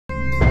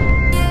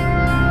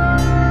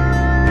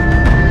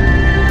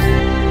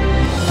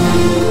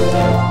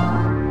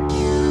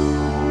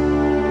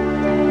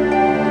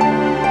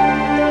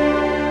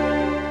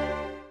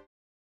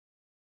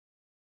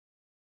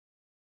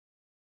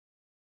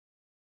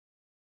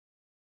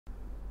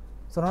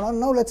So now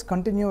let's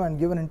continue and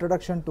give an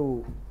introduction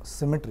to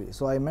symmetry.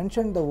 So I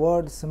mentioned the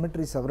word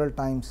symmetry several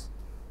times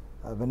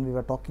when we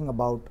were talking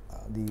about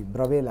the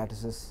Bravais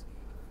lattices.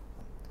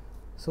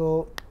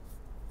 So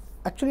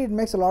actually it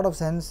makes a lot of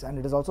sense, and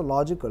it is also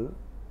logical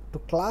to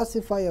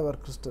classify our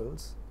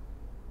crystals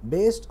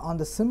based on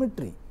the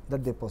symmetry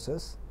that they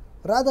possess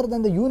rather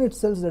than the unit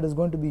cells that is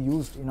going to be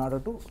used in order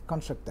to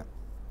construct them.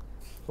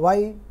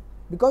 Why?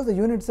 Because the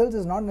unit cells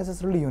is not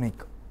necessarily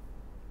unique,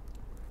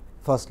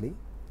 firstly.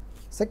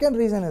 Second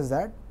reason is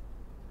that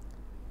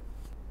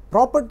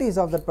properties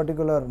of that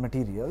particular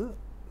material,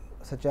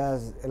 such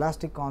as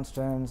elastic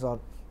constants or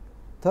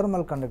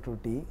thermal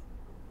conductivity,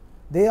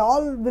 they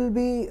all will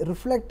be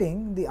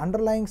reflecting the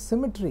underlying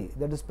symmetry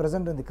that is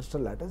present in the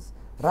crystal lattice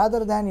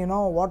rather than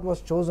what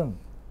was chosen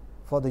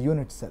for the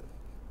unit cell,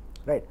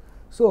 right.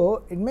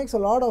 So it makes a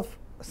lot of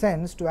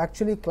sense to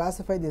actually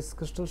classify these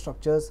crystal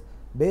structures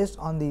based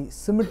on the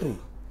symmetry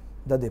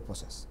that they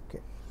possess. Okay.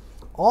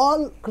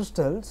 All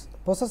crystals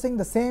possessing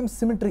the same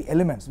symmetry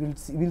elements,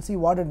 we'll see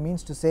what it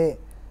means to say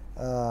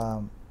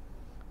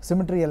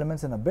symmetry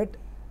elements in a bit.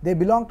 They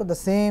belong to the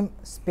same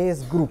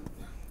space group.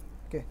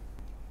 Okay.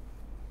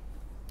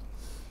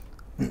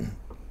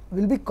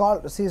 Will be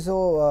called,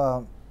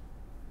 so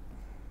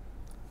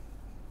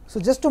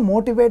just to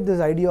motivate this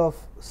idea of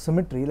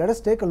symmetry, let us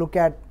take a look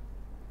at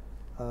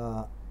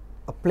a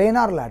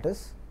planar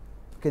lattice.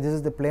 Okay, this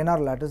is the planar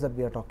lattice that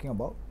we are talking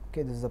about.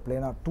 Okay, this is a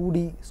planar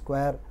 2D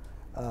square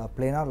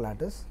planar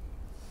lattice,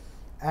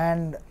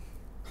 and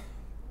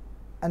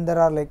there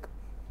are like,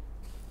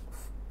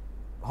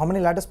 how many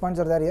lattice points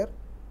are there here?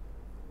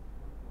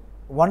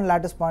 One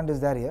lattice point is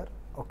there here.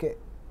 Okay,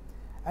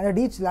 and at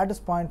each lattice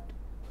point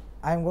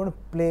I am going to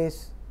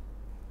place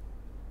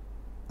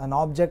an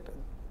object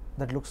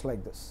that looks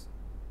like this.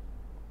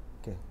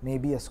 Okay,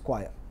 maybe a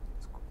square,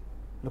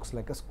 looks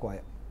like a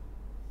square.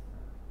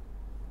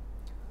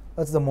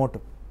 That is the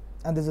motive,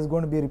 and this is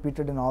going to be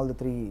repeated in all the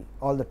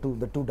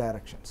two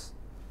directions.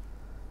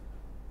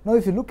 Now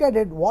if you look at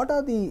it, what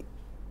are the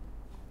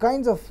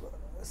kinds of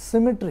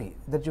symmetry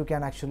that you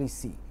can actually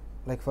see?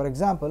 Like for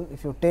example,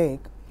 if you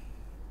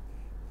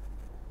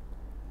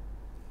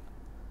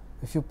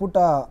put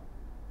a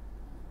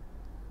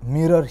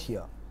mirror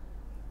here,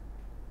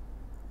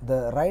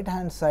 the right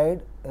hand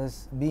side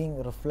is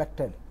being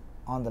reflected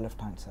on the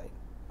left hand side,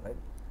 right.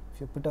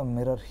 If you put a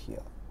mirror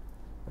here,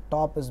 the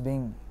top is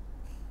being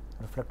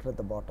reflected at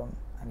the bottom,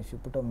 and if you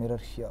put a mirror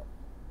here,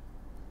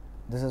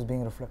 this is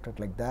being reflected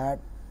like that,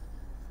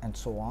 and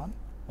so on,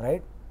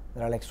 right.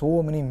 There are like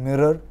so many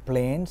mirror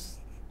planes,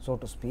 so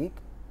to speak.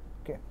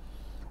 Okay.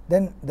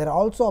 Then there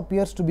also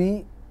appears to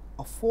be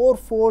a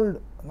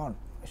fourfold, I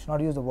should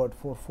not use the word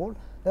fourfold,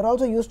 there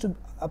also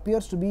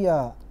appears to be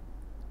a,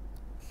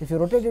 if you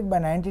rotate it by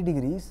 90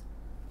 degrees,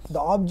 the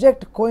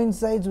object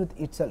coincides with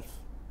itself,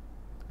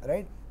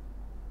 right.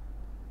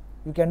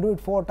 You can do it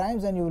 4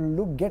 times and you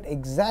will get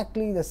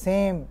exactly the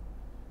same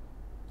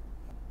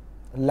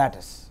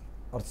lattice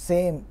or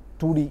same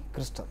 2D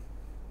crystal,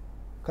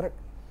 correct.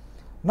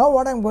 Now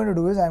what I am going to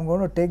do is I am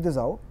going to take this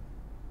out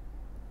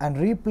and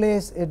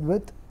replace it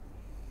with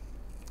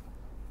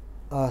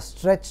a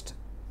stretched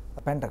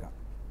pentagon.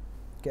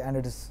 Okay, and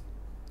it is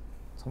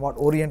somewhat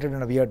oriented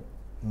in a weird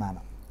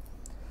manner.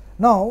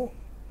 Now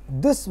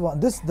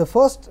the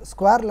first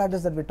square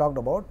lattice that we talked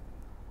about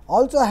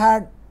also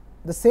had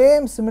the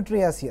same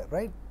symmetry as here,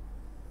 right.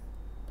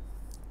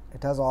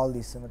 It has all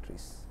these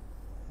symmetries,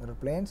 mirror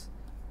planes.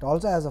 It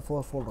also has a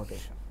fourfold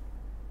rotation,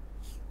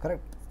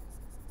 correct.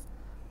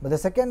 But the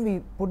second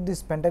we put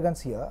these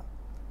pentagons here,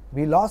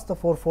 we lost the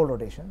fourfold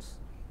rotations.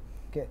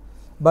 Okay,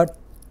 but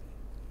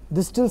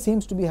this still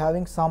seems to be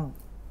having some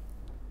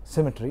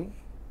symmetry,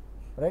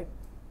 right.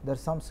 There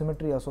is some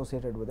symmetry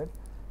associated with it.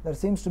 There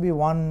seems to be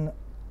one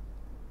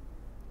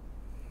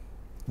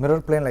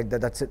mirror plane like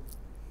that, that's it.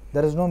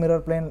 There is no mirror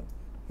plane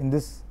in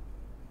this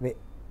way.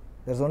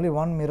 There is only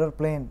one mirror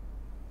plane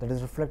that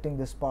is reflecting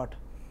this part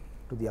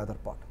to the other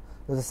part.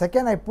 So the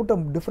second I put a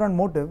different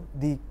motive,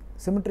 the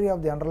symmetry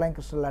of the underlying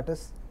crystal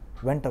lattice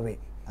went away,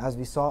 as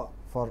we saw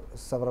for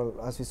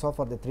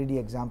the 3D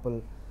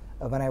example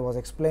when I was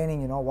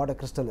explaining what a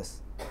crystal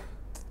is,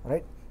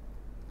 right.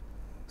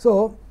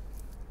 So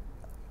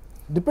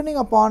depending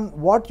upon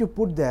what you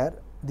put there,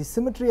 the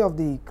symmetry of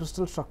the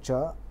crystal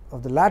structure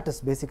of the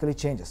lattice basically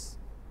changes.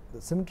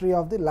 The symmetry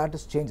of the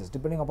lattice changes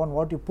depending upon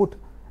what you put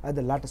at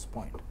the lattice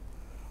point.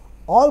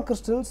 All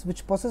crystals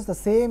which possess the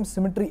same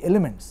symmetry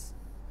elements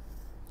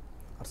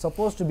are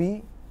supposed to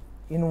be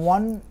in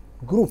one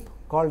group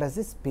called as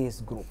the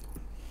space group.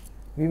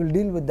 We will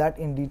deal with that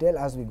in detail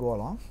as we go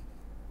along.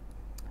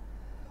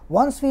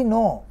 Once we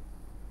know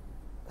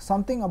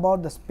something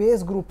about the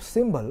space group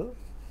symbol,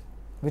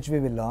 which we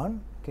will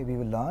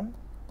learn,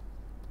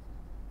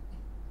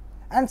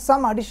 and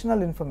some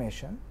additional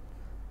information,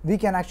 we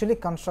can actually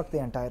construct the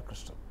entire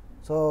crystal.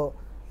 So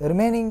the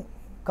remaining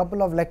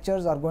couple of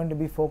lectures are going to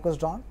be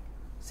focused on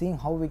seeing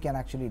how we can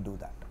actually do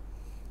that.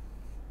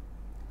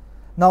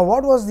 Now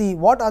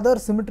what other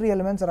symmetry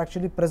elements are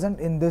actually present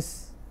in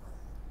this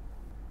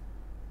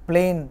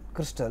plane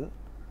crystal?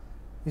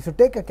 if you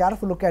take a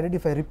careful look at it,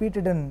 if I repeat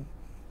it in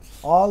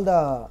all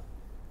the,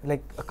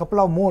 like a couple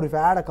of more, if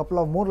I add a couple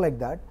of more like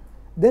that,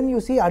 then you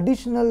see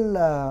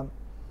additional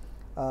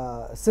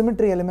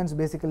symmetry elements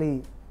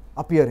basically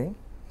appearing.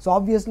 So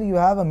obviously you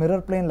have a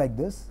mirror plane like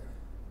this,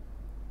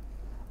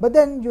 but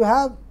then you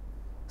have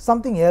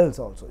something else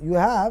also. You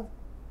have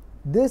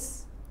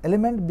this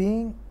element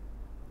being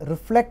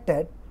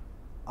reflected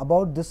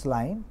about this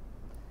line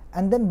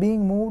and then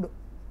being moved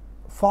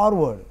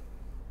forward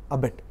a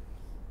bit,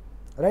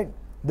 right?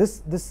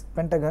 This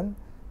pentagon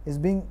is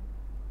being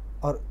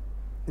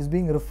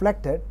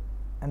reflected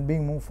and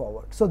being moved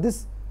forward. So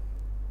this,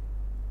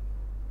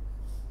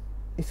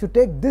 if you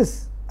take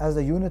this as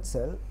a unit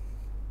cell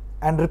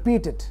and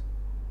repeat it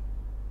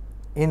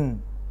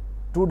in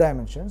 2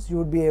 dimensions, you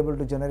would be able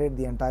to generate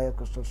the entire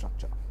crystal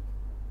structure.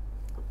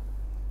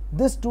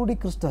 This 2D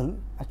crystal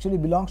actually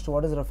belongs to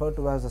what is referred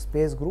to as a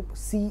space group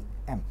CM.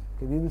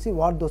 Okay, we will see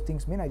what those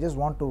things mean. I just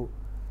want to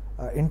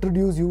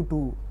introduce you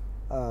to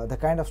the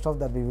kind of stuff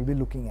that we will be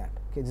looking at.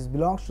 Okay, this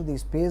belongs to the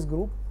space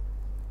group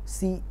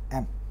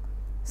CM.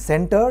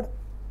 Centered,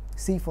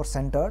 C for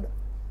centered,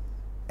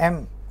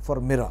 M for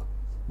mirror.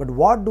 But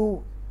what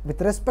do,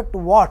 with respect to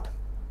what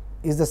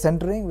is the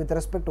centering, with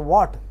respect to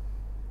what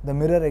the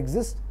mirror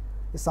exists,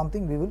 is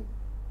something we will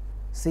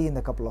see in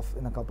a couple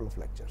of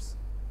lectures.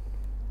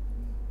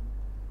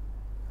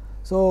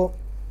 So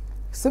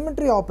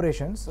symmetry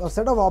operations are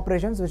set of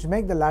operations which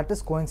make the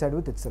lattice coincide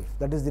with itself.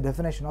 That is the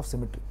definition of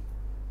symmetry.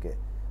 Okay,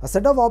 a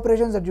set of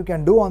operations that you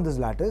can do on this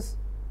lattice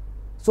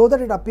so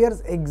that it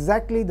appears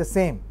exactly the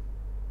same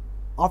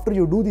after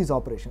you do these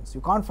operations.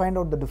 You can't find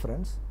out the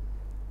difference.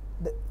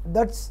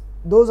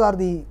 Those are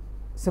the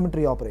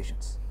symmetry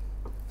operations.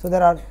 So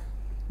there are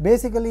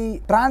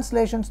basically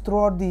translations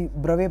throughout the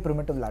Bravais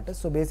primitive lattice.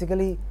 So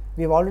basically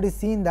we have already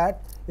seen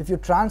that if you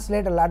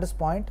translate a lattice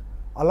point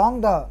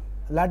along the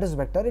lattice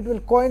vector, it will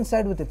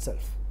coincide with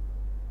itself,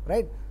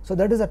 right? So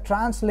that is a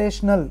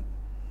translational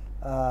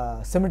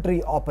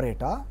symmetry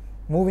operator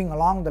moving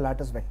along the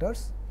lattice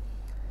vectors.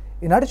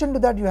 In addition to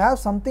that, you have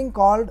something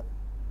called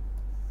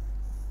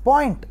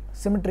point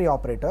symmetry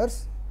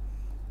operators,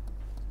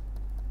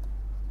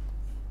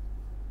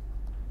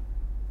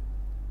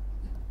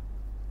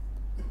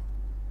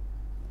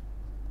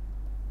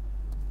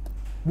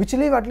 which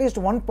leave at least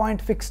one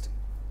point fixed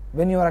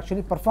when you are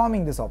actually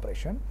performing this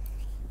operation.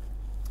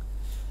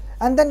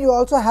 And then you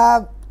also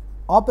have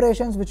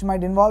operations which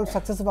might involve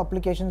successive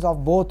applications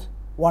of both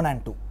 1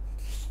 and 2.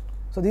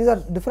 So these are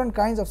different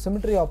kinds of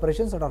symmetry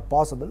operations that are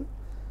possible,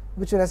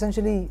 which will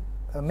essentially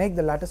make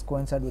the lattice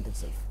coincide with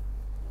itself.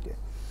 Okay.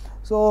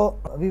 So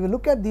we will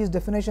look at these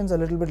definitions a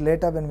little bit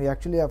later when we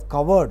actually have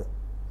covered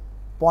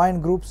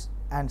point groups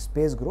and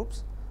space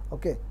groups.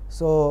 Okay.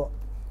 So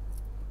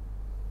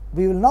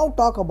we will now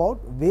talk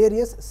about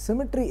various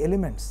symmetry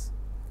elements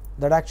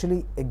that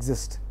actually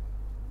exist,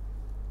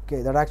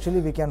 okay, that actually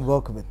we can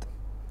work with.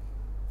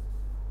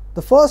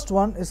 The first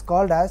one is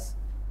called as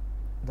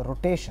the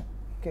rotation.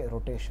 Okay,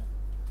 rotation.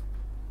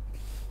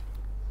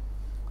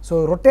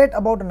 So rotate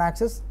about an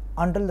axis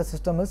until the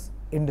system is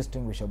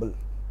indistinguishable.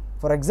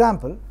 For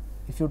example,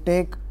 if you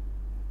take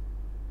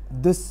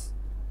this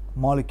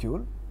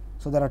molecule,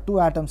 so there are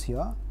 2 atoms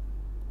here.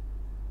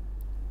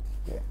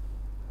 Okay.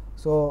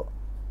 So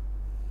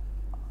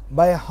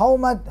by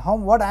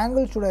what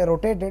angle should I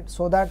rotate it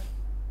so that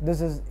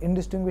this is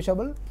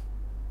indistinguishable?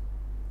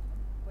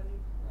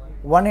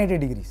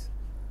 180 degrees.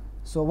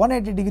 So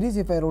 180 degrees,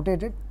 if I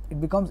rotate it, it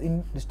becomes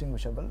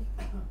indistinguishable.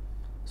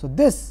 So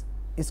this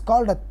is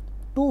called a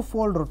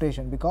two-fold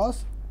rotation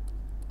because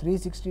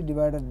 360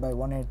 divided by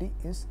 180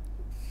 is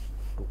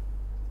 2.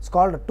 It's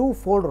called a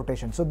two-fold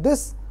rotation. So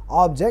this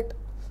object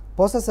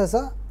possesses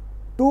a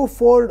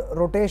two-fold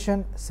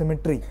rotation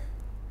symmetry,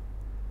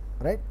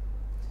 right?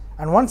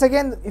 And once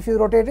again, if you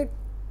rotate it,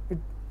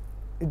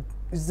 it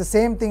is the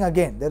same thing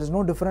again. There is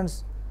no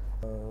difference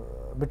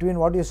between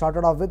what you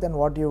started off with and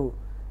what you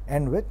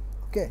end with.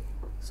 Okay.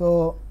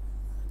 So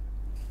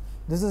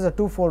this is a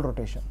two-fold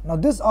rotation. Now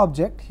this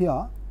object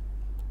here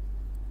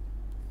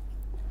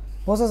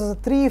possesses a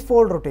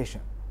three-fold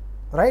rotation,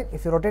 right?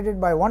 If you rotate it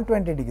by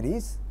 120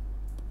 degrees,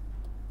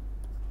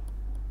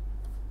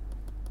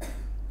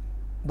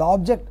 the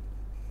object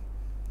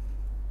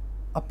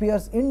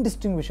appears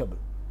indistinguishable.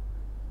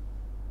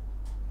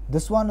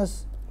 This one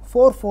is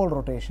four-fold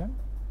rotation,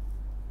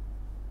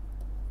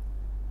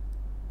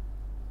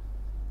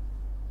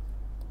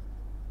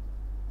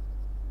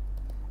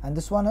 and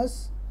this one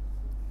is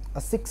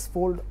a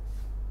six-fold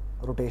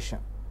rotation.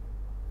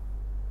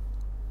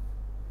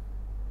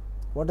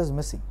 What is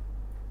missing?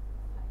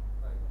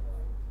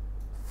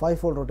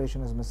 Five-fold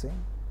rotation is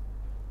missing.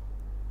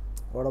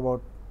 What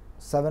about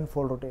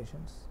seven-fold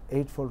rotations,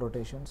 eight-fold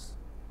rotations?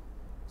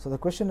 So the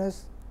question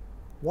is,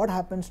 what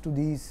happens to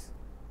these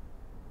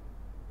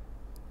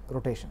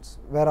rotations?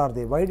 Where are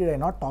they? Why did I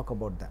not talk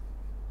about them?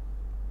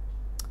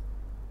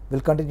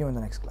 We'll continue in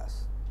the next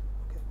class.